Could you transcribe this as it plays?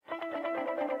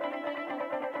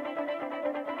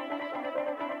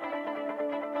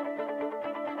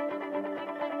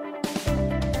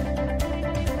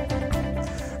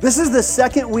This is the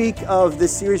second week of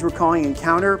this series we're calling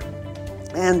Encounter,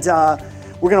 and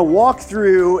we're going to walk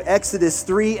through Exodus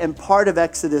 3 and part of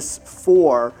Exodus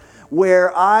 4,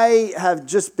 where I have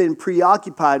just been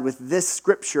preoccupied with this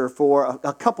scripture for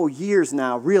a couple years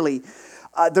now, really.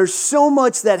 There's so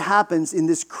much that happens in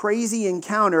this crazy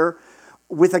encounter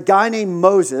with a guy named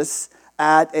Moses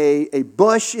at a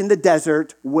bush in the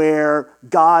desert where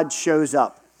God shows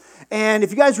up. And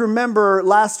if you guys remember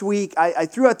last week, I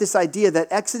threw out this idea that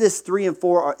Exodus 3 and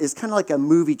 4 is kind of like a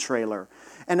movie trailer.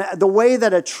 And the way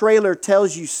that a trailer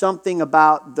tells you something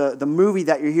about the movie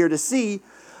that you're here to see,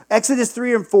 Exodus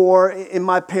 3 and 4, in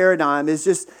my paradigm, is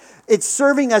just, it's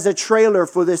serving as a trailer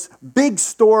for this big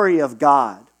story of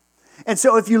God. And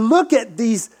so if you look at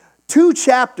these two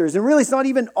chapters, and really it's not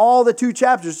even all the two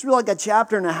chapters, it's really like a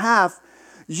chapter and a half,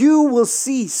 you will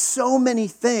see so many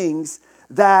things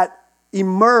that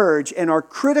emerge and are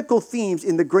critical themes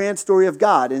in the grand story of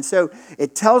God. And so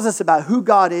it tells us about who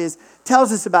God is,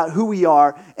 tells us about who we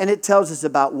are, and it tells us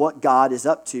about what God is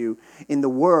up to in the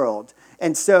world.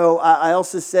 And so I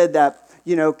also said that,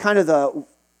 kind of the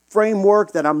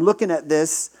framework that I'm looking at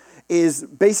this is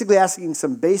basically asking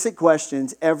some basic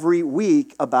questions every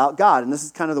week about God. And this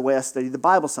is kind of the way I study the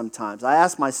Bible sometimes. I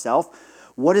ask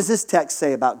myself, what does this text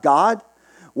say about God?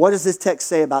 What does this text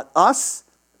say about us?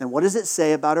 And what does it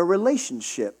say about a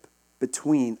relationship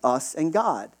between us and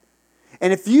God?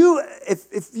 And if you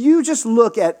just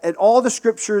look at all the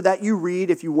scripture that you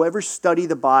read, if you ever study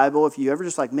the Bible, if you ever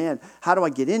just like, man, how do I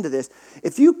get into this?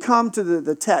 If you come to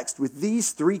the text with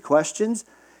these three questions,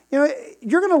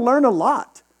 you're going to learn a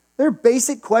lot. They're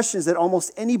basic questions that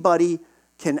almost anybody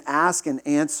can ask and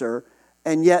answer,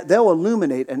 and yet they'll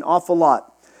illuminate an awful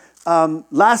lot.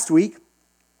 Last week,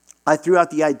 I threw out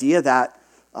the idea that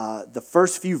the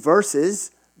first few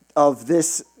verses of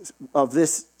this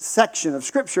section of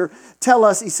Scripture tell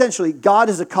us essentially God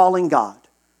is a calling God.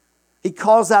 He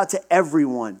calls out to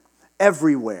everyone,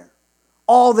 everywhere,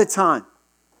 all the time.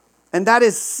 And that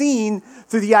is seen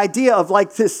through the idea of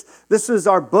like this is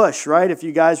our bush, right? If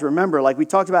you guys remember, like we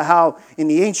talked about how in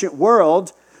the ancient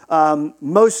world,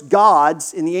 most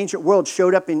gods in the ancient world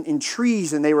showed up in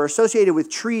trees, and they were associated with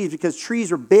trees because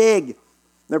trees are big.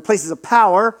 They're places of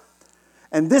power.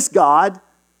 And this God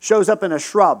shows up in a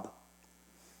shrub.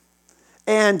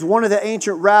 And one of the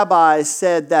ancient rabbis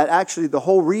said that actually the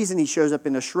whole reason he shows up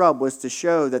in a shrub was to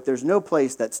show that there's no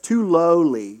place that's too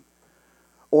lowly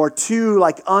or too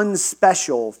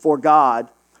unspecial for God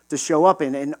to show up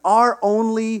in. And our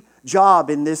only job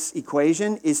in this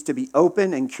equation is to be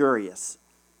open and curious.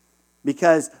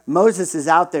 Because Moses is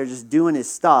out there just doing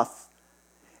his stuff,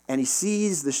 and he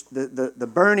sees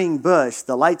the burning bush,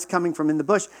 the lights coming from in the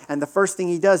bush, and the first thing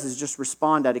he does is just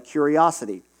respond out of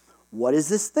curiosity. What is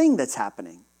this thing that's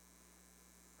happening?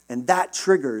 And that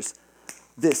triggers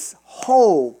this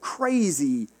whole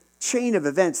crazy chain of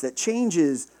events that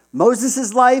changes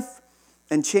Moses' life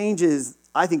and changes,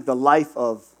 I think, the life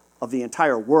of the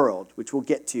entire world, which we'll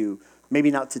get to, maybe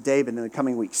not today, but in the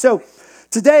coming weeks. So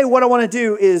today what I want to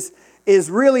do is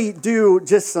really do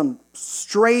just some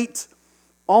straight,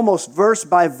 almost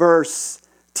verse-by-verse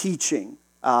teaching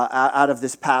out of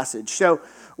this passage. So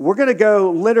we're going to go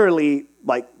literally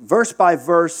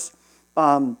verse-by-verse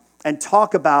and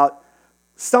talk about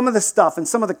some of the stuff and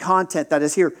some of the content that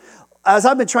is here. As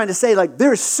I've been trying to say,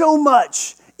 there's so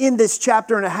much in this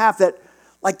chapter and a half that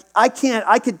I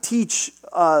could teach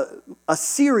a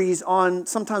series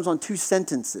sometimes on 2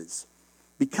 sentences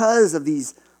because of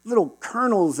these little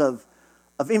kernels of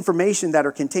information that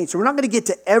are contained. So we're not going to get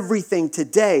to everything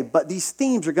today, but these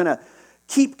themes are going to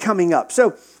keep coming up.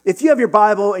 So if you have your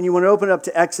Bible and you want to open it up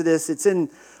to Exodus, it's in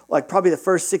probably the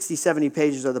first 60, 70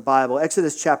 pages of the Bible,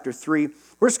 Exodus chapter 3.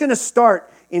 We're just going to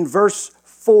start in verse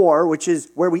 4, which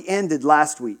is where we ended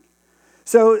last week.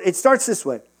 So it starts this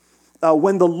way.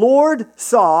 When the Lord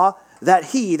saw that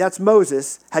he, that's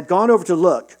Moses, had gone over to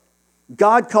look,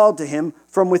 God called to him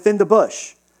from within the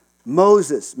bush,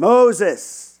 "Moses,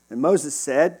 Moses." And Moses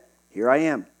said, "Here I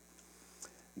am."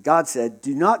 God said,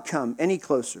 "Do not come any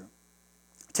closer.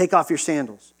 Take off your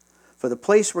sandals, for the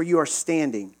place where you are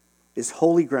standing is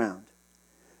holy ground."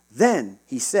 Then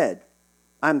he said,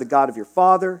 "I am the God of your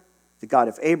father, the God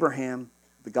of Abraham,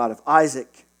 the God of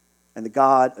Isaac, and the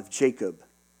God of Jacob."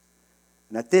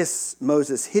 And at this,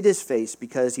 Moses hid his face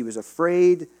because he was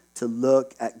afraid to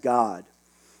look at God.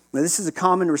 Now, this is a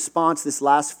common response, this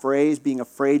last phrase, being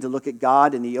afraid to look at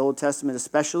God in the Old Testament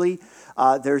especially.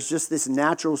 There's just this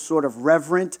natural sort of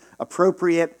reverent,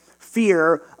 appropriate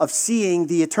fear of seeing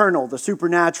the eternal, the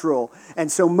supernatural. And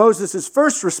so Moses'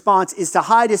 first response is to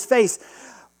hide his face.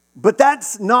 But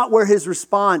that's not where his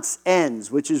response ends,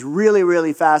 which is really,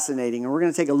 really fascinating. And we're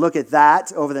going to take a look at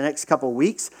that over the next couple of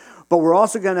weeks. But we're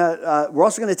also going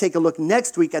to take a look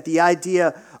next week at the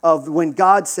idea of when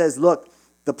God says, look,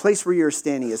 the place where you're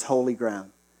standing is holy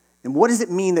ground. And what does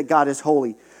it mean that God is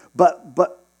holy?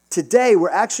 But today we're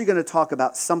actually going to talk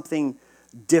about something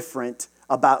different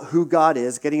about who God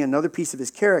is, getting another piece of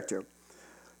his character.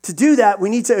 To do that, we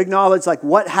need to acknowledge like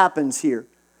what happens here.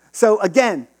 So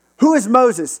again, who is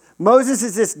Moses? Moses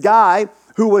is this guy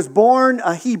who was born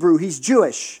a Hebrew. He's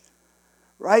Jewish,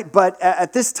 right? But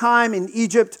at this time in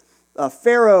Egypt,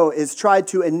 Pharaoh has tried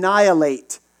to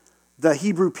annihilate the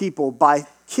Hebrew people by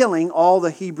killing all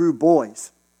the Hebrew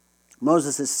boys.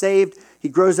 Moses is saved. He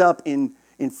grows up in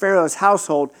Pharaoh's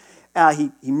household.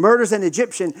 He murders an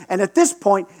Egyptian. And at this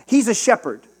point, he's a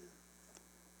shepherd.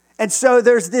 And so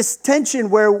there's this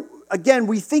tension where, again,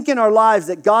 we think in our lives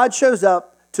that God shows up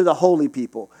to the holy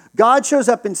people. God shows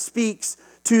up and speaks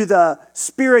to the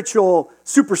spiritual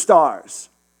superstars,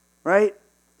 right?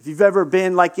 If you've ever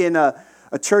been like in a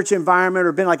church environment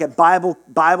or been like at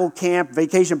Bible camp,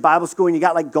 vacation Bible school, and you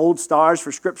got like gold stars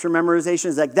for scripture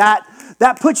memorizations, like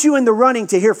that puts you in the running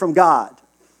to hear from God.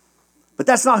 But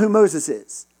that's not who Moses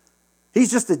is.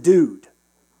 He's just a dude.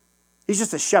 He's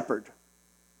just a shepherd.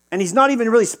 And he's not even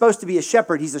really supposed to be a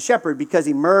shepherd. He's a shepherd because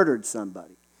he murdered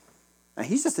somebody. Now,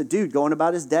 he's just a dude going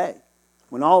about his day.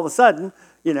 When all of a sudden,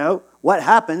 what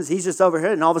happens? He's just over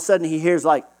here, and all of a sudden he hears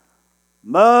like,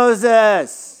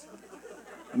 Moses,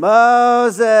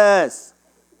 Moses.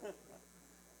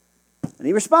 And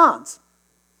he responds.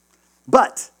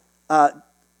 But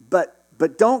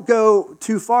don't go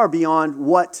too far beyond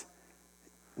what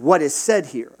is said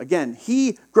here. Again,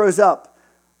 he grows up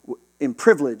in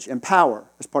privilege and power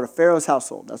as part of Pharaoh's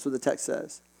household. That's what the text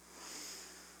says.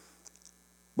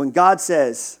 When God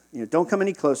says, don't come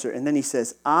any closer, and then he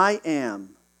says, I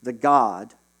am the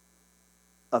God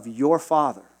of your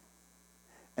father,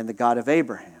 and the God of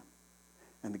Abraham,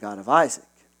 and the God of Isaac.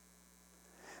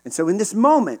 And so in this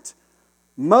moment,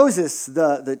 Moses,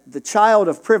 the child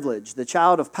of privilege, the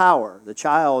child of power, the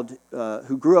child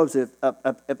who grew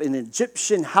up in an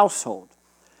Egyptian household,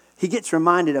 he gets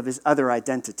reminded of his other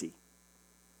identity.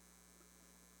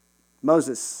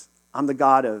 Moses, I'm the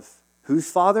God of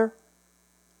whose father?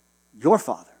 Your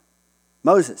father.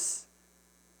 Moses,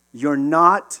 you're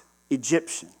not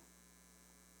Egyptian.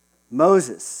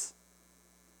 Moses,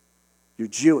 you're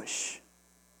Jewish.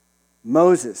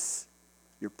 Moses,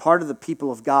 you're part of the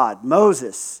people of God.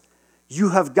 Moses, you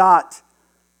have got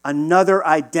another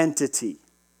identity.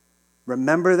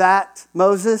 Remember that,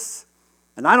 Moses?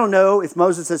 And I don't know if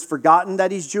Moses has forgotten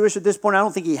that he's Jewish at this point. I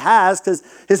don't think he has, because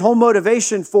his whole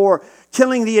motivation for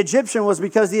killing the Egyptian was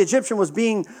because the Egyptian was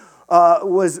beating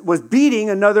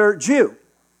another Jew.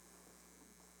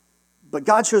 But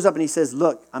God shows up and he says,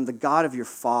 look, I'm the God of your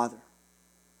father.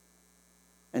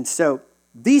 And so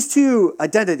these two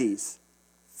identities,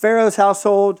 Pharaoh's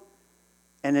household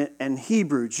and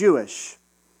Hebrew, Jewish,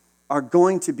 are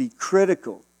going to be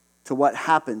critical to what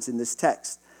happens in this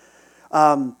text.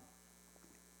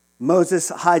 Moses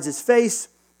hides his face.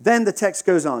 Then the text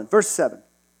goes on. Verse 7.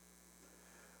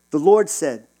 The Lord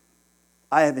said,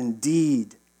 I have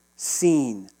indeed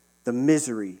seen the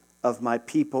misery of my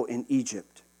people in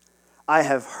Egypt. I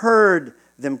have heard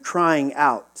them crying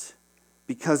out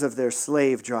because of their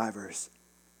slave drivers,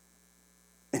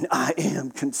 and I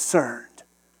am concerned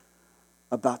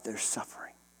about their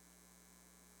suffering.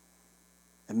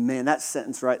 And man, that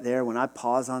sentence right there, when I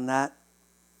pause on that,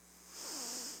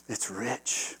 it's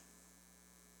rich.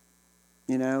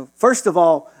 First of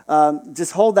all,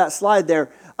 just hold that slide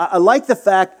there. I like the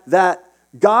fact that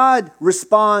God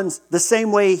responds the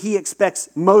same way he expects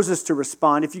Moses to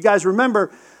respond. If you guys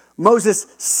remember, Moses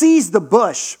sees the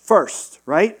bush first,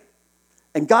 right?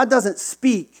 And God doesn't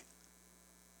speak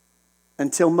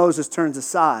until Moses turns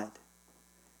aside.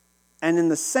 And in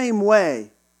the same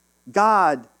way,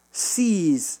 God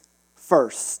sees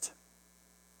first,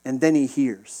 and then he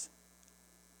hears.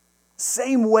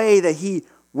 Same way that he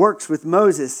works with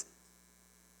Moses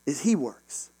is he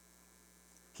works.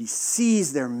 He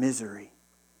sees their misery.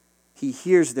 He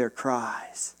hears their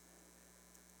cries.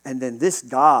 And then this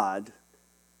God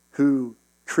who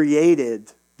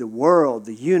created the world,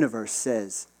 the universe,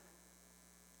 says,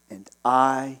 and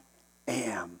I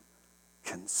am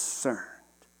concerned.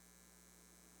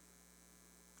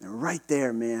 And right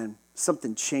there, man,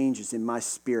 something changes in my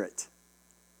spirit.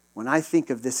 When I think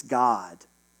of this God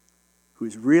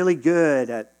who's really good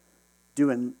at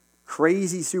doing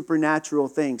crazy supernatural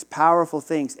things, powerful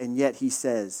things, and yet he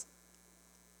says,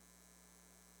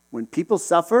 when people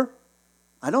suffer,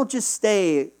 I don't just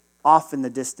stay off in the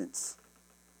distance.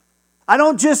 I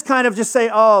don't just kind of just say,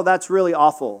 oh, that's really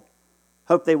awful.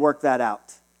 Hope they work that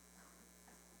out.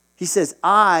 He says,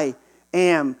 I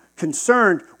am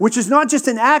concerned, which is not just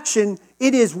an action,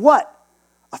 it is what?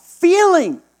 A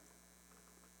feeling.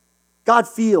 God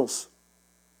feels.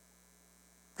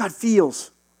 God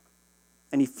feels.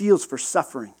 And he feels for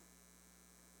suffering.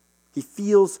 He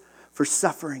feels for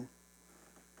suffering.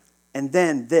 And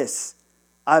then this.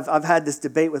 I've had this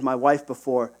debate with my wife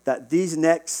before that these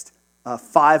next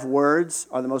 5 words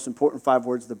are the most important 5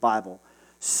 words of the Bible.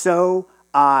 So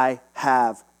I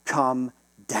have come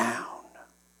down.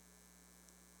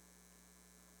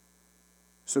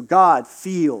 So God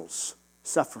feels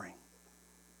suffering.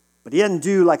 But he doesn't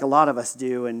do like a lot of us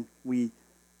do, and we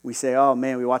say, oh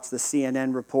man, we watch the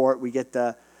CNN report, we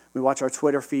watch our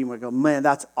Twitter feed, and we go, man,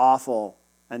 that's awful.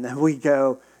 And then we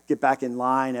go get back in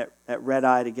line at Red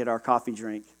Eye to get our coffee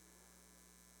drink.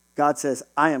 God says,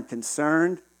 I am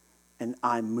concerned and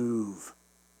I move.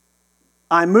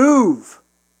 I move.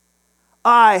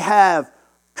 I have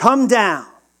come down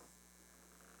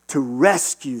to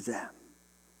rescue them.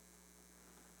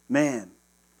 Man,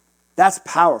 that's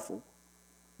powerful.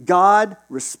 God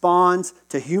responds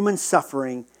to human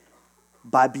suffering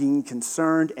by being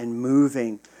concerned and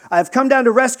moving. I have come down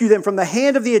to rescue them from the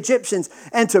hand of the Egyptians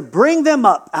and to bring them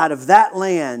up out of that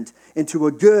land into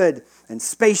a good and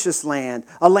spacious land,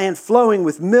 a land flowing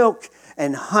with milk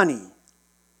and honey.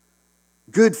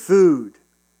 Good food,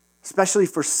 especially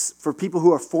for people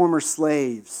who are former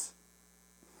slaves.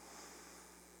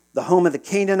 The home of the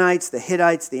Canaanites, the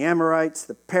Hittites, the Amorites,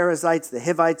 the Perizzites, the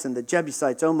Hivites, and the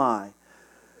Jebusites. Oh my.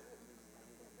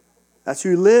 That's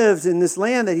who lives in this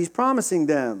land that he's promising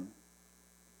them.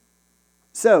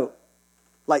 So,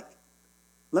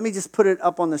 let me just put it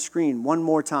up on the screen one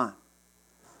more time.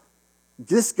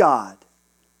 This God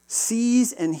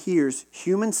sees and hears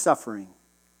human suffering.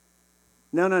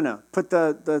 No. Put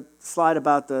the slide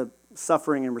about the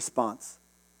suffering and response.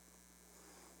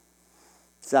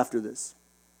 It's after this.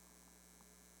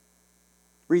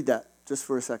 Read that just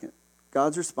for a second.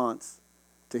 God's response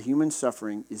to human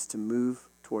suffering is to move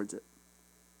towards it.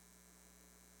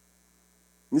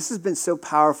 And this has been so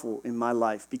powerful in my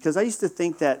life because I used to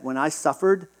think that when I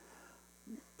suffered,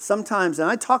 sometimes, and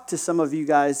I talk to some of you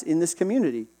guys in this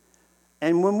community,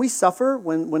 and when we suffer,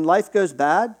 when life goes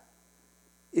bad,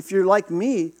 if you're like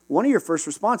me, one of your first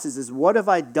responses is, what have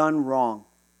I done wrong?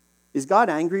 Is God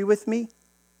angry with me?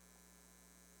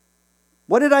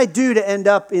 What did I do to end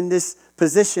up in this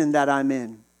position that I'm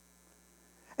in?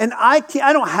 And I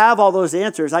don't have all those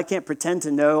answers. I can't pretend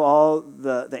to know all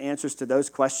the answers to those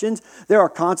questions. There are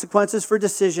consequences for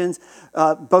decisions,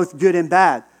 both good and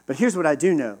bad. But here's what I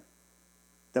do know.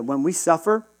 That when we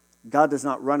suffer, God does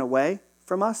not run away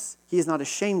from us. He is not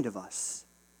ashamed of us.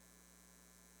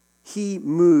 He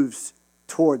moves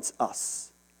towards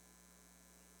us.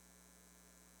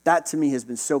 That to me has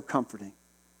been so comforting.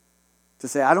 To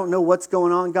say, I don't know what's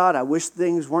going on, God. I wish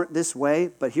things weren't this way.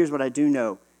 But here's what I do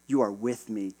know. You are with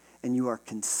me, and you are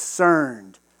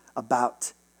concerned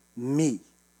about me.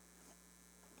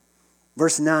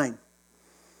 Verse 9.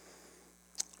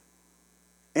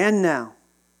 And now,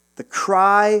 the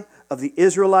cry of the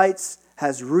Israelites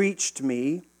has reached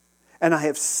me, and I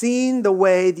have seen the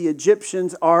way the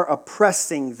Egyptians are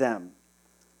oppressing them.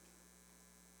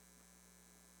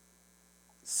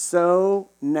 So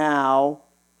now,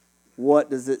 what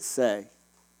does it say?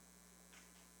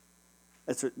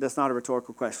 That's not a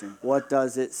rhetorical question. What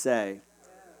does it say?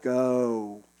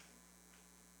 Go.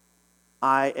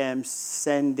 I am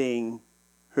sending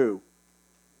who?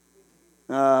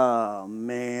 Oh,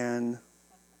 man.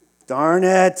 Darn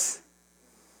it.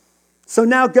 So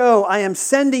now go. I am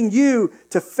sending you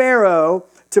to Pharaoh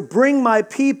to bring my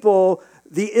people,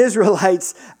 the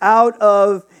Israelites, out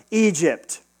of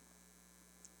Egypt.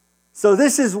 So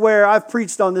this is where I've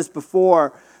preached on this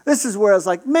before. This is where I was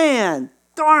like, man,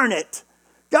 darn it.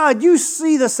 God, you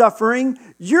see the suffering.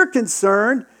 You're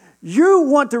concerned. You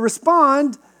want to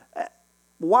respond.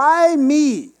 Why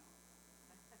me?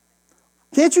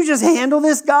 Can't you just handle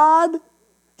this, God?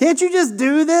 Can't you just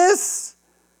do this?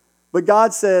 But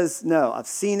God says, no, I've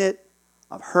seen it.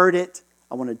 I've heard it.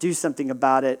 I want to do something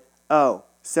about it. Oh,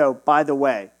 so by the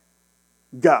way,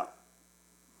 go.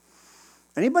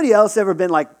 Anybody else ever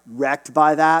been wrecked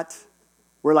by that?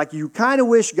 Where you kind of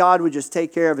wish God would just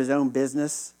take care of his own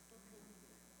business?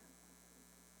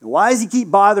 Why does he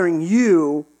keep bothering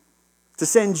you to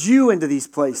send you into these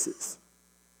places?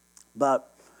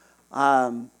 But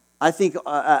I think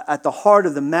at the heart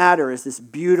of the matter is this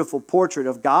beautiful portrait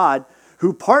of God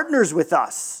who partners with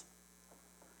us.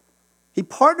 He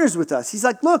partners with us. He's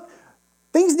like, look,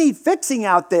 things need fixing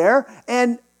out there,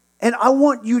 and And I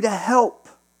want you to help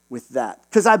with that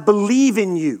because I believe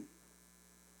in you.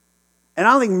 And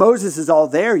I don't think Moses is all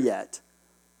there yet.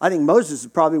 I think Moses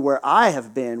is probably where I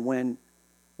have been when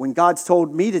God's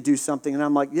told me to do something and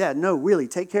I'm like, yeah, no, really,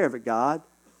 take care of it, God.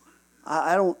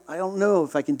 I don't know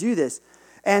if I can do this.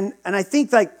 And I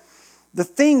think like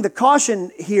the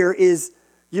caution here is,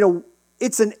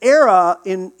 it's an era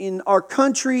in our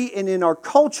country and in our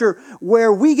culture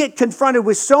where we get confronted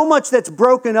with so much that's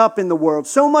broken up in the world,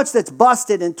 so much that's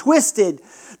busted and twisted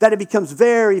that it becomes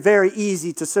very, very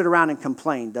easy to sit around and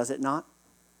complain, does it not?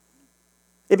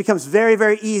 It becomes very,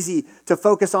 very easy to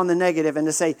focus on the negative and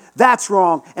to say, that's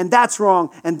wrong, and that's wrong,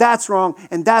 and that's wrong,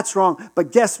 and that's wrong.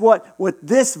 But guess what? What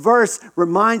this verse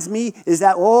reminds me is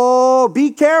that,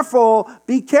 be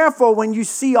careful when you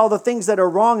see all the things that are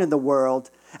wrong in the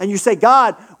world. And you say,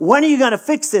 God, when are you going to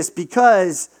fix this?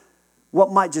 Because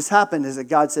what might just happen is that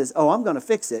God says, I'm going to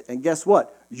fix it. And guess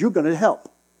what? You're going to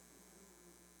help.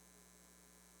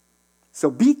 So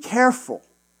be careful.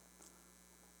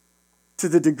 To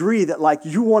the degree that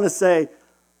you want to say,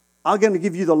 I'm going to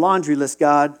give you the laundry list,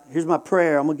 God. Here's my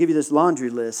prayer. I'm going to give you this laundry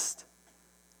list.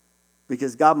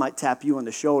 Because God might tap you on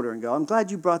the shoulder and go, I'm glad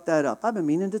you brought that up. I've been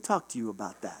meaning to talk to you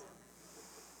about that.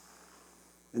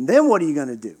 And then what are you going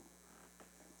to do?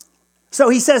 So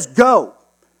he says, go.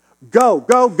 Go,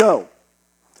 go, go.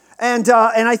 And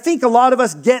I think a lot of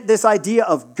us get this idea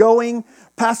of going.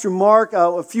 Pastor Mark,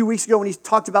 a few weeks ago when he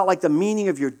talked about the meaning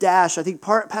of your dash, I think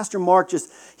Pastor Mark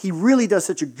he really does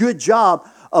such a good job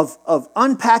of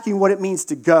unpacking what it means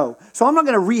to go. So I'm not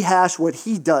going to rehash what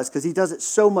he does because he does it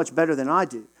so much better than I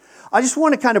do. I just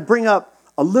want to kind of bring up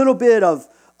a little bit of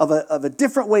a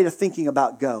different way of thinking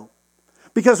about go.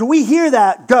 Because when we hear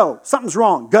that, go, something's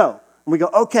wrong, go. And we go,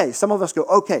 okay, some of us go,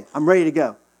 okay, I'm ready to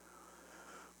go.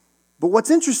 But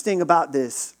what's interesting about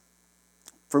this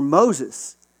for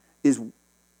Moses is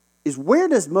where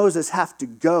does Moses have to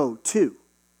go to?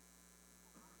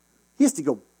 He has to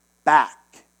go back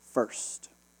first.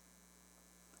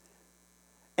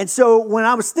 And so when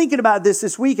I was thinking about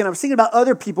this week, and I was thinking about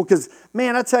other people, because,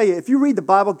 man, I tell you, if you read the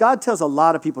Bible, God tells a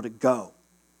lot of people to go.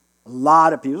 A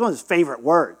lot of people. It's one of his favorite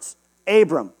words.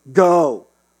 Abram, go.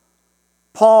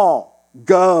 Paul,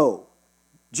 go.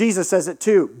 Jesus says it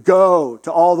too. Go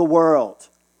to all the world.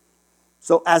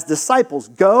 So as disciples,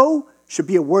 go should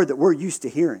be a word that we're used to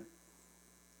hearing.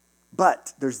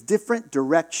 But there's different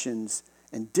directions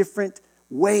and different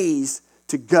ways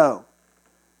to go.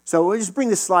 So we'll just bring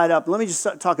this slide up. Let me just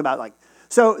talk about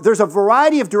so there's a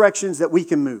variety of directions that we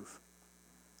can move.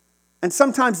 And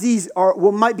sometimes these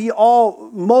might be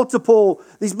all multiple,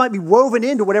 these might be woven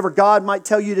into whatever God might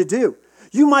tell you to do.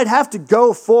 You might have to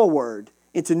go forward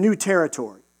into new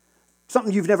territory,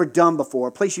 something you've never done before,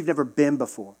 a place you've never been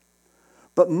before.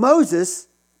 But Moses,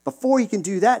 before he can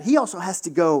do that, he also has to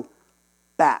go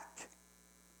back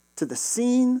to the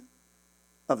scene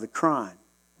of the crime.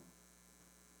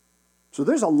 So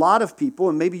there's a lot of people,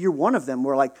 and maybe you're one of them,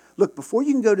 where look, before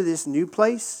you can go to this new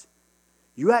place,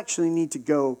 you actually need to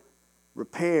go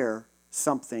repair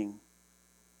something,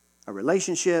 a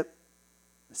relationship,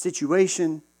 a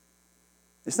situation.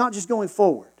 It's not just going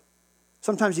forward.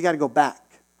 Sometimes you got to go back.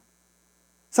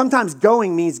 Sometimes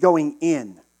going means going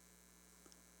in.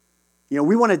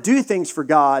 We want to do things for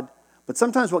God, but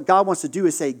sometimes what God wants to do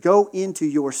is say, go into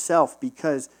yourself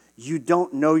because you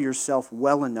don't know yourself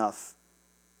well enough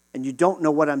and you don't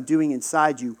know what I'm doing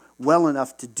inside you well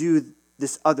enough to do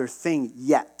this other thing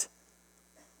yet.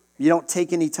 You don't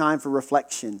take any time for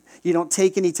reflection. You don't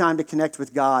take any time to connect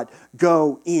with God.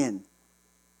 Go in.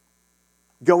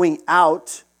 Going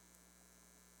out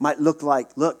might look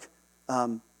like,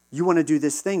 you want to do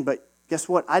this thing, but guess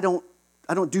what? I don't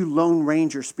do Lone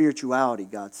Ranger spirituality,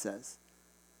 God says.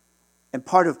 And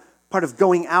part of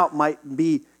going out might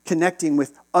be connecting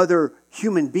with other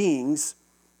human beings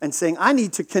and saying, I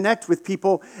need to connect with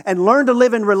people and learn to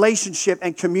live in relationship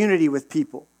and community with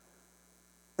people.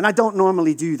 And I don't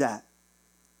normally do that.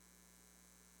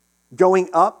 Going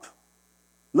up,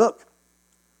 look,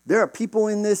 there are people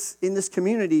in this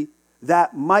community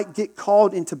that might get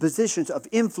called into positions of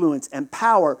influence and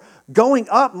power. Going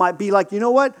up might be like, you know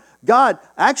what? God,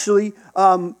 actually,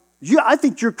 I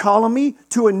think you're calling me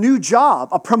to a new job,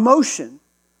 a promotion.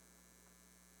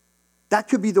 That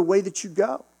could be the way that you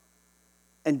go.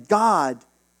 And God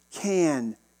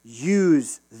can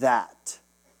use that.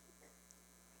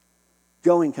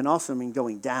 Going can also mean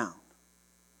going down.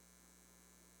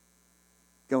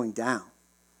 Going down.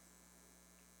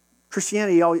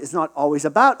 Christianity is not always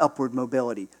about upward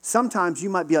mobility. Sometimes you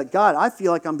might be like, God, I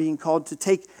feel like I'm being called to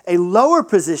take a lower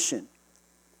position.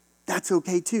 That's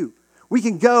okay too. We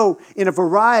can go in a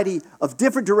variety of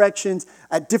different directions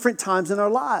at different times in our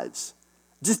lives.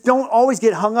 Just don't always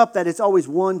get hung up that it's always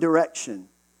one direction.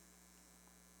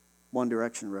 One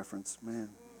Direction reference, man.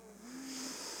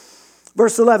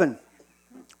 Verse 11.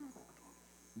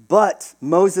 But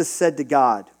Moses said to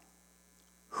God,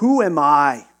 who am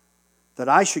I that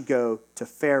I should go to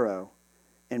Pharaoh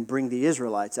and bring the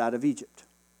Israelites out of Egypt?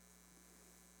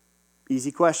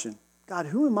 Easy question. God,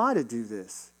 who am I to do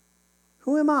this?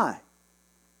 Who am I?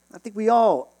 I think we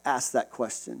all ask that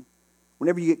question.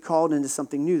 Whenever you get called into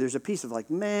something new, there's a piece of like,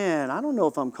 man, I don't know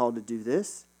if I'm called to do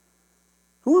this.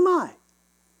 Who am I?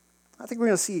 I think we're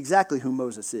going to see exactly who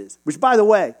Moses is. Which, by the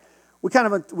way, we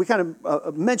kind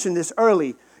of mentioned this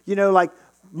early. You know, like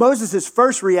Moses'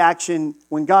 first reaction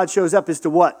when God shows up is to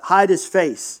what? Hide his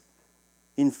face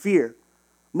in fear.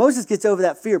 Moses gets over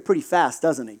that fear pretty fast,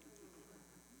 doesn't he?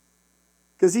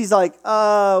 Because he's like,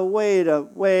 wait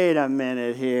a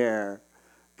minute here.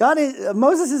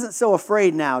 Moses isn't so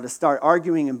afraid now to start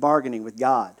arguing and bargaining with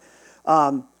God.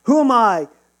 Who am I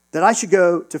that I should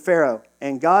go to Pharaoh?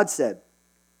 And God said,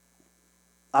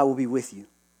 I will be with you.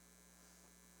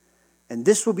 And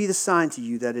this will be the sign to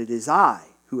you that it is I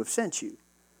who have sent you.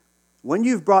 When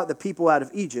you've brought the people out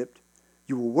of Egypt,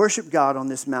 you will worship God on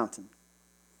this mountain.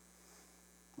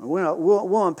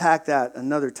 We'll unpack that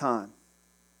another time.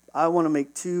 I want to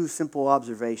make two simple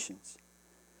observations.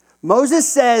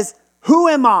 Moses says, who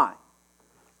am I?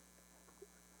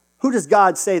 Who does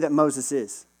God say that Moses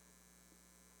is?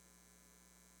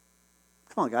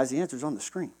 Come on, guys, the answer's on the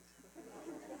screen.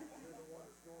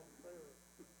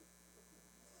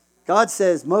 God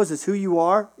says, Moses, who you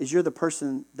are is you're the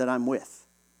person that I'm with.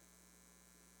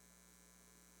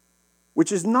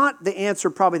 Which is not the answer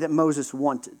probably that Moses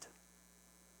wanted.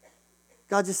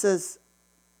 God just says,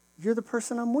 you're the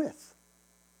person I'm with.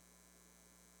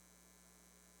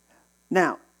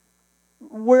 Now,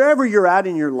 wherever you're at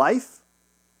in your life,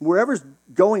 wherever's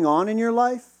going on in your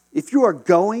life, if you are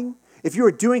doing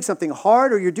something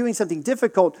hard or you're doing something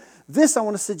difficult, this I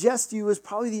want to suggest to you is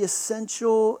probably the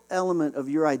essential element of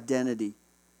your identity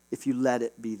if you let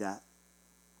it be that.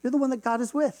 You're the one that God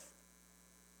is with.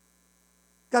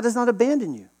 God does not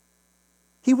abandon you.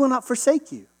 He will not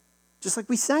forsake you. Just like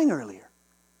we sang earlier.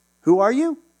 Who are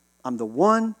you? I'm the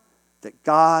one that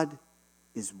God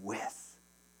is with.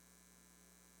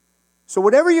 So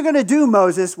whatever you're going to do,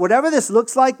 Moses, whatever this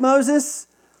looks like, Moses,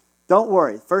 don't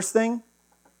worry. First thing,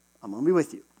 I'm going to be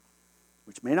with you.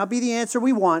 Which may not be the answer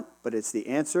we want, but it's the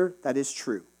answer that is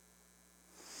true.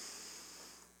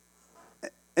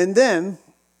 And then,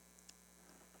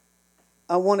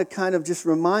 I want to kind of just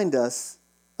remind us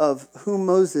of who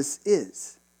Moses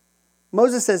is.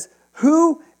 Moses says,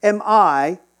 who am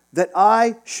I that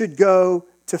I should go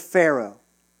to Pharaoh?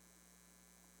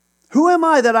 Who am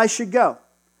I that I should go?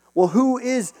 Well, who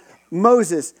is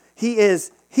Moses? He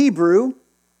is Hebrew.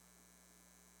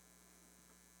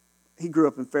 He grew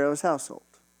up in Pharaoh's household.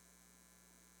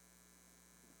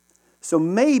 So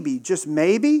maybe, just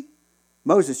maybe,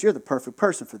 Moses, you're the perfect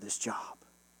person for this job.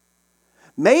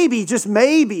 Maybe, just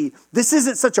maybe, this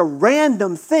isn't such a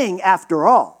random thing after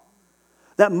all.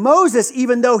 That Moses,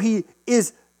 even though he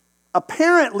is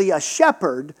apparently a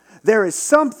shepherd, there is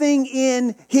something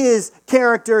in his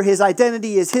character, his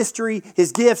identity, his history,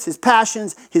 his gifts, his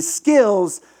passions, his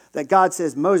skills that God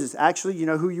says, Moses, actually, you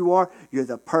know who you are? You're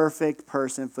the perfect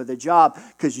person for the job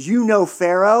because you know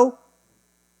Pharaoh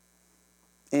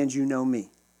and you know me.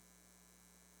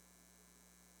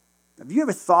 Have you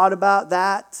ever thought about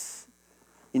that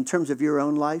in terms of your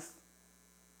own life?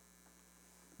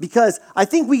 Because I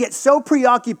think we get so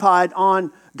preoccupied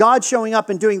on God showing up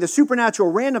and doing the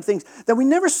supernatural random things that we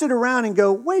never sit around and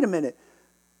go, wait a minute,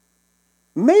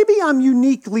 maybe I'm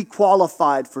uniquely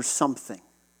qualified for something.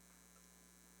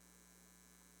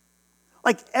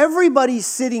 Like everybody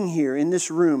sitting here in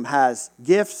this room has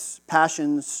gifts,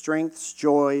 passions, strengths,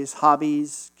 joys,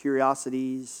 hobbies,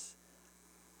 curiosities.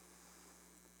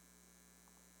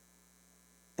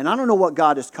 And I don't know what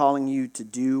God is calling you to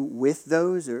do with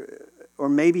those, or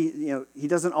maybe, He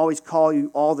doesn't always call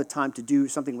you all the time to do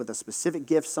something with a specific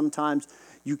gift. Sometimes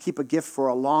you keep a gift for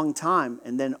a long time,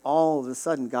 and then all of a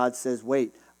sudden God says,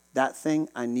 wait, that thing,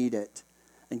 I need it.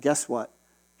 And guess what?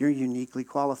 You're uniquely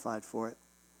qualified for it.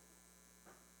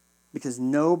 Because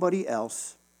nobody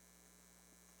else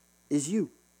is you.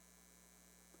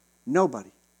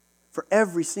 Nobody. For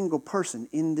every single person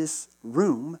in this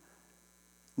room,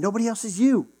 nobody else is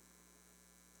you.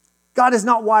 God has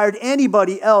not wired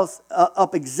anybody else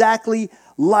up exactly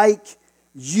like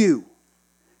you.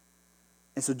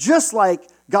 And so just like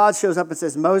God shows up and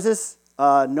says, Moses,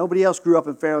 nobody else grew up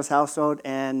in Pharaoh's household,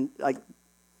 and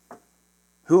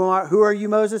Who are you,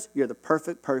 Moses? You're the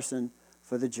perfect person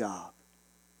for the job.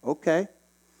 Okay,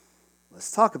 let's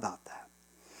talk about that.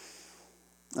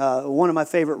 One of my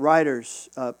favorite writers,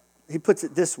 he puts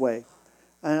it this way,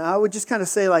 and I would just kind of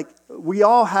say, like, we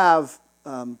all have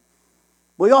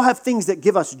things that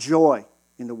give us joy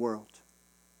in the world.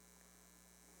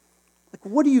 Like,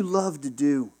 what do you love to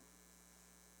do?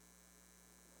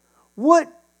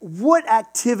 What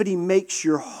activity makes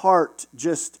your heart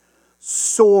just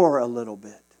soar a little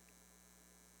bit?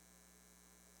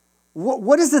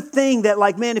 What is the thing that,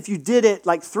 like, man, if you did it,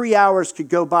 like 3 hours could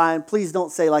go by, and please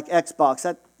don't say like Xbox.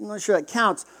 I'm not sure that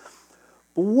counts.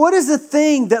 But what is the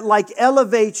thing that, like,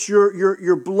 elevates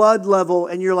your blood level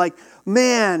and you're like,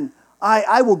 man,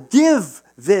 I will give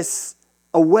this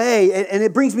away, and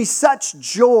it brings me such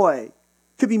joy.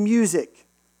 It could be music.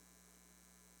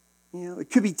 It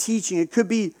could be teaching. It could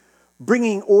be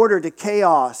bringing order to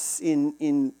chaos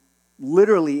in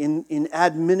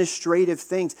administrative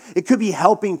things. It could be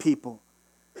helping people.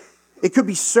 It could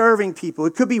be serving people.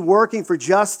 It could be working for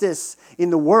justice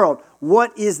in the world.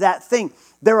 What is that thing?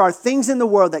 There are things in the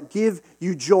world that give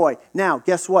you joy. Now,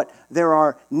 guess what? There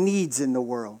are needs in the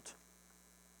world.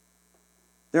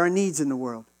 There are needs in the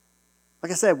world.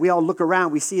 Like I said, we all look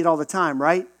around. We see it all the time,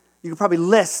 right? You can probably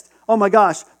list, oh my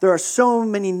gosh, there are so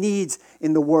many needs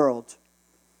in the world.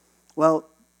 Well,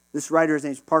 this writer, his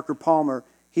name's Parker Palmer,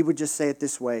 he would just say it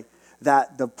this way,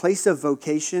 that the place of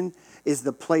vocation is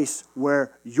the place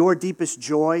where your deepest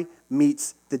joy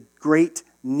meets the great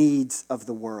needs of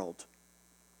the world.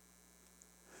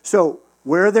 So,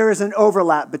 where there is an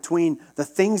overlap between the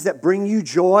things that bring you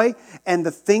joy and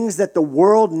the things that the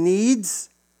world needs,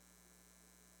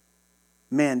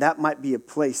 man, that might be a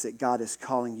place that God is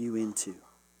calling you into.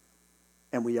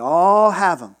 And we all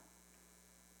have them.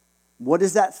 What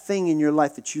is that thing in your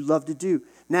life that you love to do?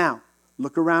 Now,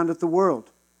 look around at the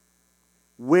world.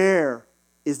 Where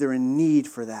is there a need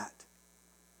for that?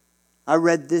 I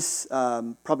read this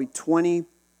probably 20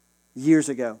 years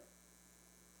ago.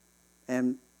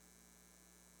 And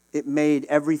it made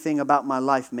everything about my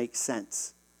life make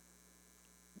sense.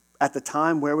 At the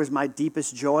time, where was my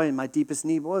deepest joy and my deepest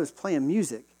need? Well, it was playing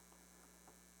music.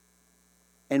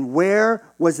 And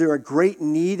where was there a great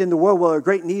need in the world? Well, a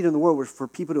great need in the world was for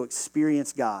people to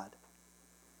experience God.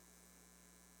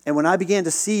 And when I began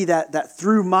to see that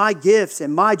through my gifts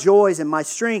and my joys and my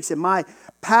strengths and my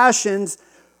passions,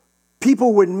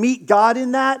 people would meet God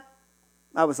in that,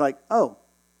 I was like, oh,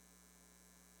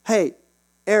 hey,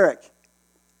 Eric,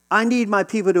 I need my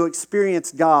people to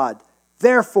experience God.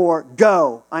 Therefore,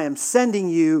 go. I am sending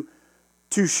you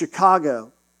to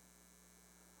Chicago.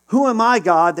 Who am I,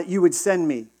 God, that you would send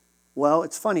me? Well,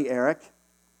 it's funny, Eric.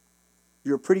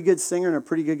 You're a pretty good singer and a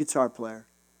pretty good guitar player.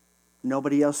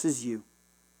 Nobody else is you.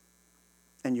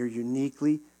 And you're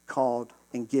uniquely called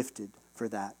and gifted for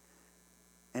that.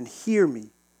 And hear me,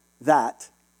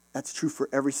 that's true for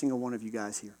every single one of you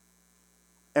guys here.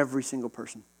 Every single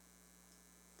person.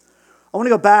 I want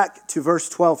to go back to verse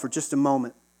 12 for just a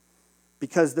moment,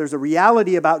 because there's a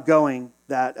reality about going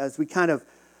that, as we kind of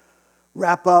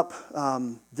wrap up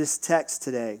this text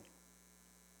today,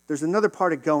 there's another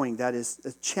part of going that is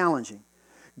challenging.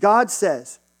 God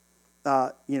says,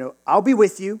 I'll be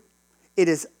with you. It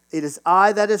is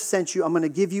I that have sent you. I'm going to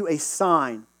give you a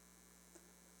sign.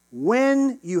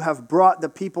 When you have brought the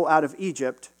people out of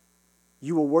Egypt,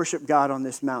 you will worship God on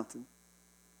this mountain.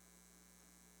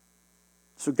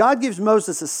 So God gives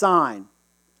Moses a sign.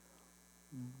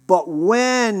 But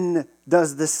when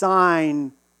does the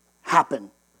sign happen?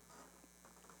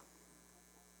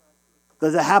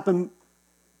 Does it happen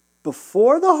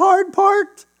before the hard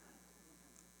part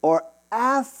or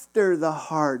after the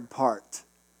hard part?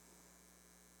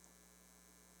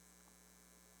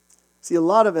 See, a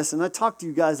lot of us, and I talk to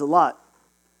you guys a lot,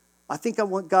 I think I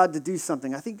want God to do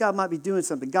something. I think God might be doing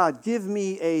something. God, give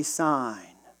me a sign.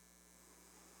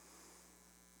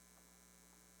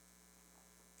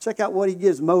 Check out what he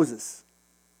gives Moses.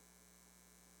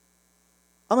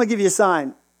 I'm going to give you a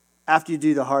sign after you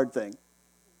do the hard thing.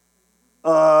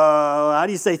 How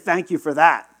do you say thank you for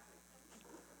that?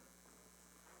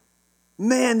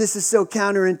 Man, this is so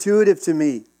counterintuitive to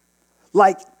me.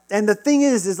 And the thing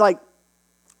is like,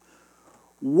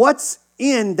 what's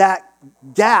in that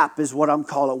gap is what I'm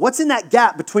calling it. What's in that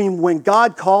gap between when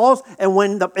God calls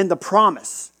and the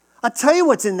promise? I'll tell you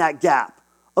what's in that gap.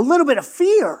 A little bit of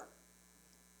fear.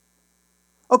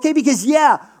 Okay, because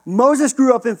Moses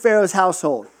grew up in Pharaoh's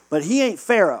household, but he ain't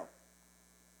Pharaoh.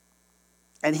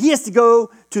 And he has to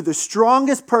go to the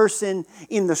strongest person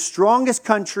in the strongest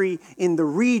country in the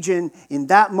region in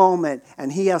that moment,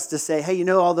 and he has to say, hey,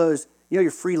 all those,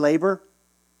 your free labor?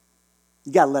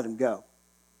 You got to let them go.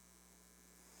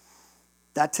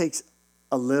 That takes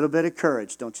a little bit of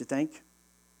courage, don't you think?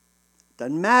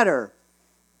 Doesn't matter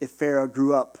if Pharaoh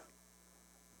grew up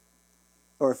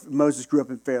or if Moses grew up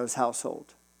in Pharaoh's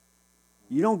household.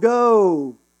 You don't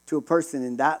go to a person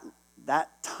in that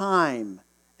time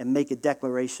and make a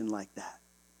declaration like that.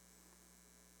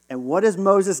 And what has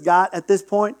Moses got at this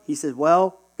point? He says,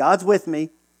 well, God's with me.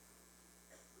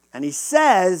 And he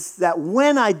says that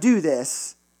when I do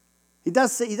this, he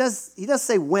does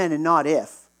say when and not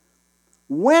if.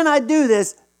 When I do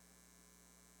this,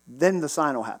 then the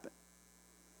sign will happen.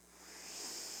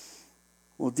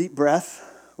 A little deep breath,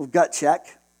 a little gut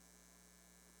check.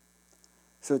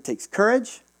 So it takes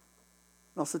courage.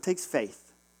 It also takes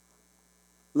faith.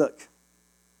 Look,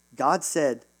 God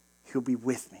said he'll be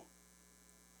with me.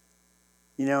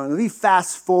 You know, and we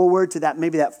fast forward to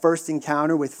that first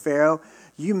encounter with Pharaoh.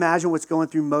 You imagine what's going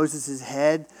through Moses'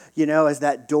 head, you know, as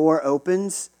that door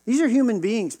opens. These are human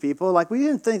beings, people. Like, we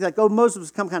didn't think like, oh, Moses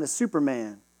was some kind of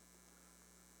Superman.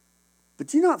 But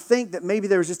do you not think that maybe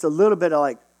there was just a little bit of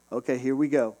like, okay, here we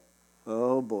go.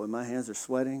 Oh boy, my hands are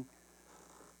sweating.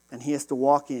 And he has to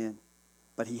walk in,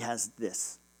 but he has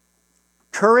this.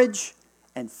 Courage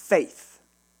and faith.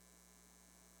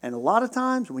 And a lot of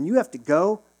times when you have to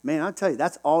go, man, I'll tell you,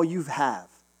 that's all you have.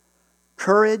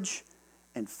 Courage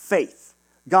and faith.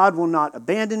 God will not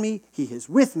abandon me. He is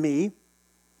with me.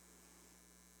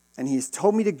 And he has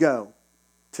told me to go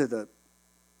to the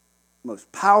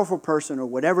most powerful person or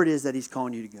whatever it is that he's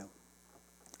calling you to go.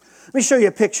 Let me show you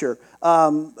a picture.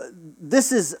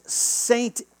 This is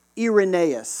Saint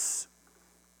Irenaeus.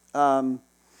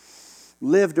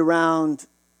 Lived around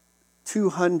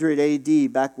 200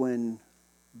 AD, back when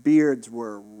beards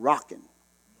were rocking.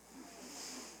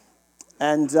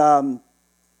 And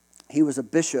he was a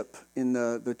bishop in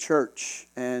the church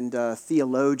and a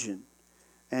theologian.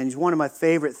 And he's one of my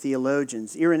favorite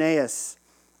theologians. Irenaeus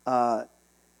has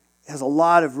a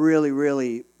lot of really,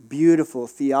 really beautiful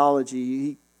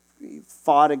theology. He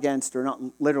fought against, or not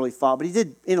literally fought, but he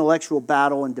did intellectual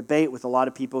battle and debate with a lot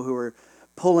of people who were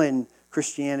pulling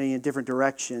Christianity in different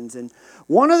directions. And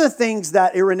one of the things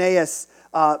that Irenaeus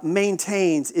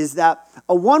maintains is that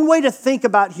one way to think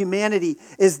about humanity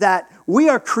is that we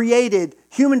are created,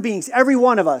 human beings, every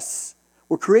one of us,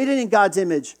 we're created in God's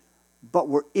image, but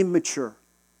we're immature.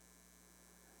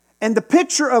 And the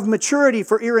picture of maturity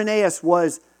for Irenaeus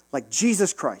was like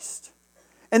Jesus Christ.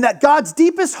 And that God's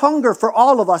deepest hunger for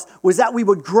all of us was that we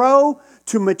would grow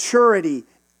to maturity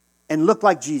and look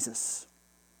like Jesus.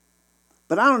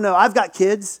 But I don't know, I've got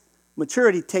kids.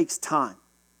 Maturity takes time.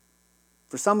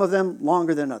 For some of them,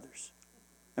 longer than others.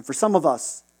 And for some of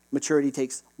us, maturity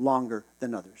takes longer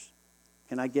than others.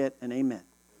 Can I get an amen?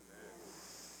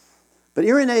 But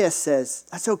Irenaeus says,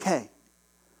 that's okay.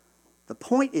 The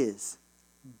point is,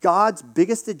 God's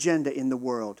biggest agenda in the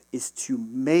world is to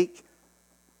make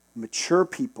mature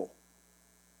people.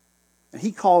 And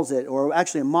he calls it, or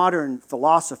actually a modern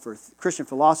philosopher, Christian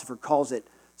philosopher calls it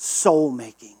soul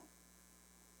making.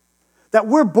 That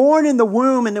we're born in the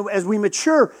womb, and as we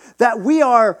mature, that we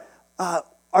are,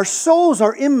 our souls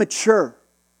are immature.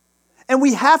 And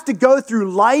we have to go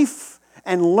through life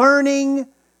and learning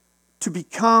to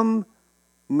become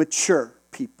mature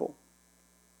people.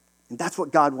 And that's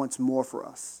what God wants more for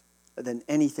us than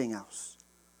anything else.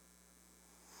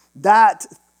 That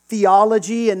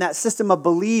theology and that system of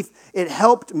belief, it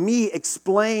helped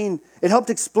explain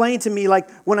to me, like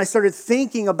when I started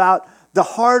thinking about the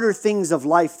harder things of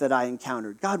life that I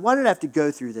encountered. God, why did I have to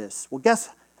go through this? Well, guess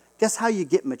how you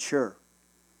get mature?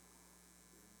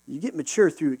 You get mature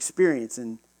through experience,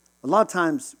 and a lot of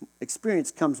times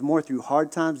experience comes more through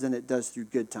hard times than it does through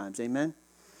good times. Amen?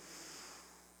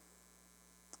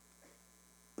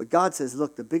 But God says,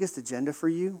 look, the biggest agenda for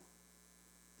you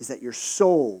is that your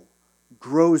soul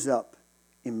grows up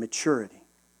in maturity.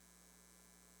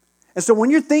 And so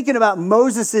when you're thinking about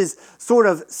Moses' sort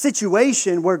of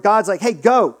situation where God's like, hey,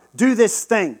 go, do this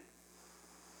thing.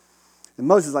 And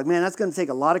Moses is like, man, that's going to take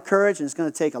a lot of courage and it's going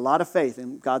to take a lot of faith.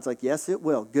 And God's like, yes, it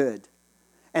will. Good.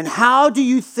 And how do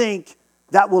you think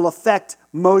that will affect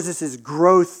Moses'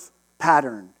 growth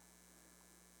pattern?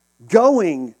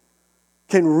 Going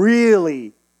can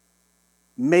really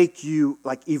make you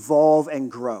like evolve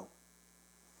and grow.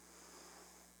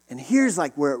 And here's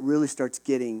like where it really starts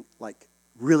getting like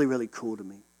really, really cool to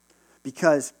me.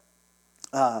 Because,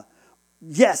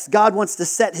 yes, God wants to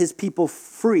set his people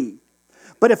free.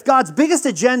 But if God's biggest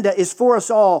agenda is for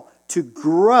us all to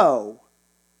grow,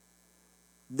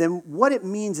 then what it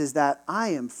means is that I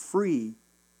am free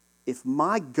if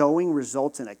my going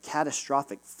results in a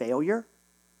catastrophic failure.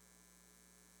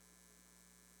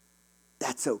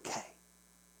 That's okay.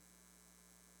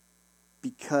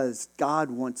 because God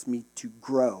wants me to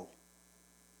grow.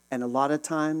 And a lot of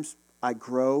times I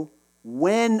grow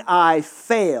when I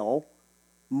fail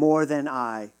more than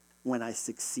when I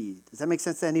succeed. Does that make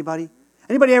sense to anybody?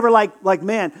 Anybody ever like,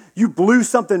 man, you blew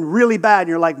something really bad and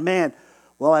you're like, man,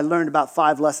 well, I learned about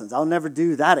 5 lessons. I'll never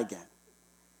do that again.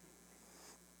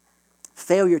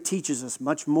 Failure teaches us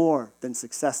much more than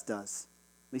success does.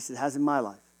 At least it has in my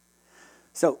life.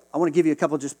 So I want to give you a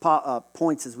couple just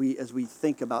points as we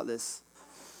think about this.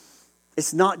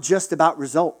 It's not just about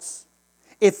results.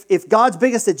 If God's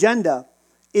biggest agenda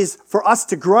is for us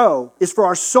to grow, is for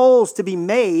our souls to be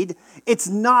made, it's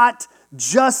not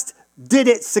just did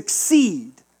it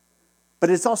succeed, but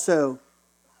it's also,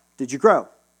 did you grow?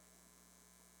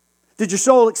 Did your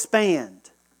soul expand?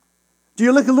 Do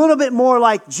you look a little bit more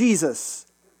like Jesus?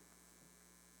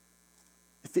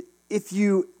 If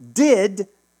you did,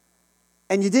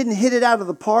 and you didn't hit it out of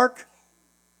the park,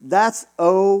 that's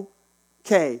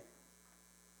okay.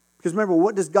 Because remember,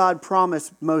 what does God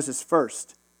promise Moses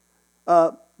first?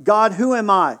 God, who am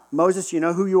I? Moses, you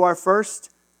know who you are first?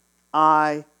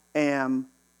 I am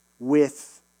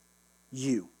with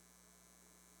you.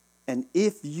 And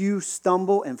if you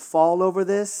stumble and fall over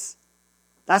this,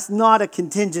 that's not a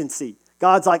contingency.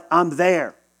 God's like, I'm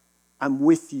there. I'm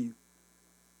with you.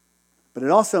 But it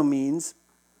also means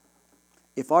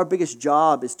if our biggest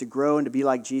job is to grow and to be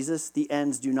like Jesus, the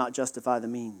ends do not justify the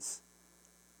means.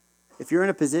 If you're in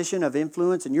a position of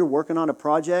influence and you're working on a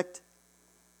project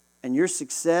and your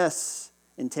success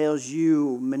entails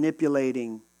you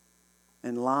manipulating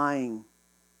and lying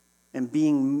and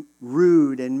being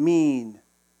rude and mean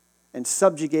and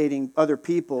subjugating other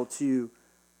people to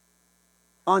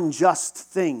unjust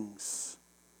things,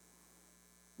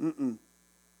 I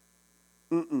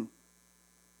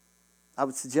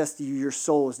would suggest to you your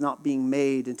soul is not being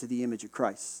made into the image of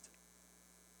Christ.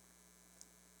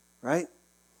 Right?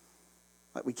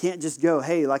 Like we can't just go,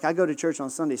 hey, like I go to church on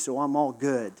Sunday, so I'm all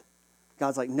good.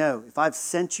 God's like, no, if I've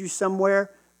sent you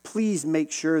somewhere, please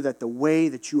make sure that the way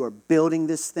that you are building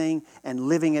this thing and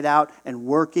living it out and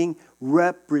working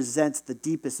represents the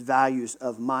deepest values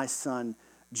of my son,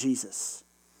 Jesus.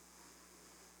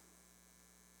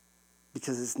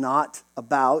 Because it's not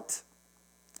about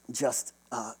just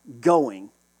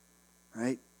going,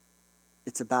 right?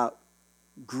 It's about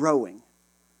growing.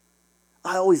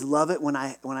 I always love it when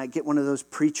I get one of those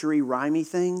preachery, rhymey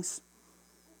things.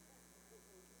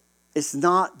 It's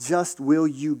not just will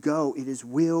you go, it is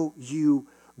will you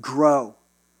grow.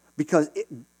 Because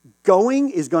going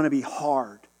is going to be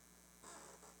hard.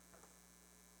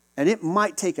 And it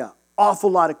might take an awful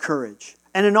lot of courage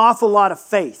and an awful lot of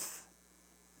faith.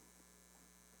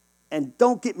 And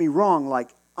don't get me wrong,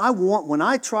 like when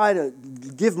I try to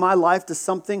give my life to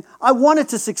something, I want it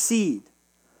to succeed.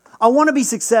 I want to be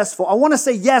successful. I want to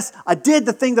say, yes, I did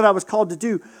the thing that I was called to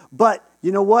do. But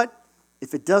you know what?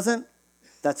 If it doesn't,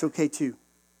 that's okay too.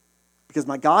 Because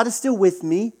my God is still with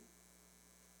me.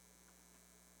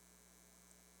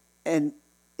 And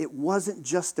it wasn't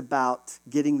just about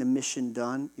getting the mission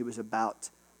done. It was about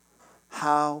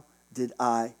how did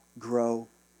I grow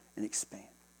and expand.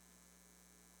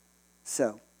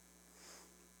 So,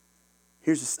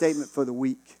 here's a statement for the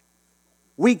week.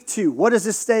 Week 2, what does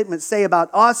this statement say about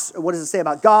us? Or what does it say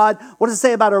about God? What does it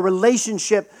say about our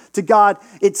relationship to God?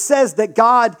 It says that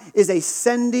God is a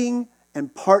sending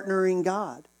and partnering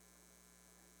God.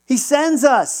 He sends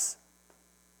us.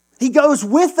 He goes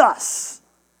with us.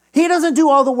 He doesn't do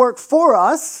all the work for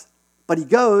us, but He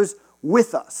goes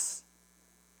with us.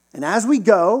 And as we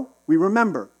go, we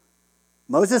remember.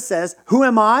 Moses says, who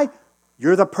am I?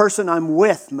 You're the person I'm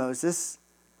with, Moses.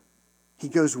 He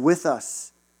goes with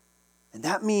us. And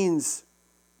that means,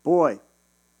 boy,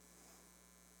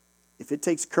 if it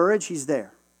takes courage, He's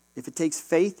there. If it takes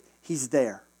faith, He's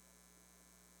there.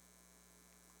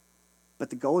 But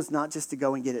the goal is not just to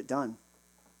go and get it done.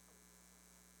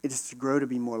 It is to grow to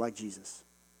be more like Jesus.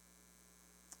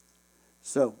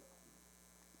 So,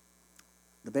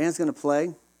 the band's going to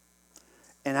play.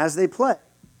 And as they play,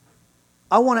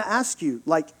 I want to ask you,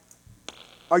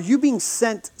 are you being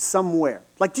sent somewhere?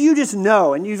 Do you just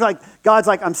know? And you're like, God's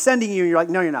like, I'm sending you. And you're like,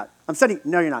 no, you're not. I'm sending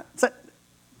you. No, you're not.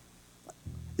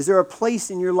 Is there a place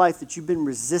in your life that you've been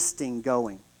resisting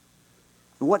going?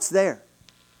 And what's there?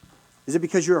 Is it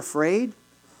because you're afraid?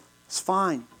 It's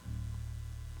fine.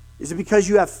 Is it because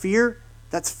you have fear?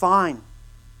 That's fine.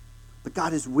 But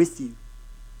God is with you.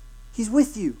 He's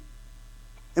with you.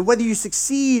 And whether you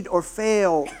succeed or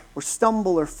fail or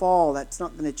stumble or fall, that's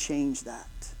not going to change that.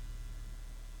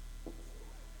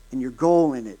 And your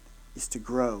goal in it is to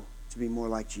grow, to be more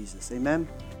like Jesus. Amen?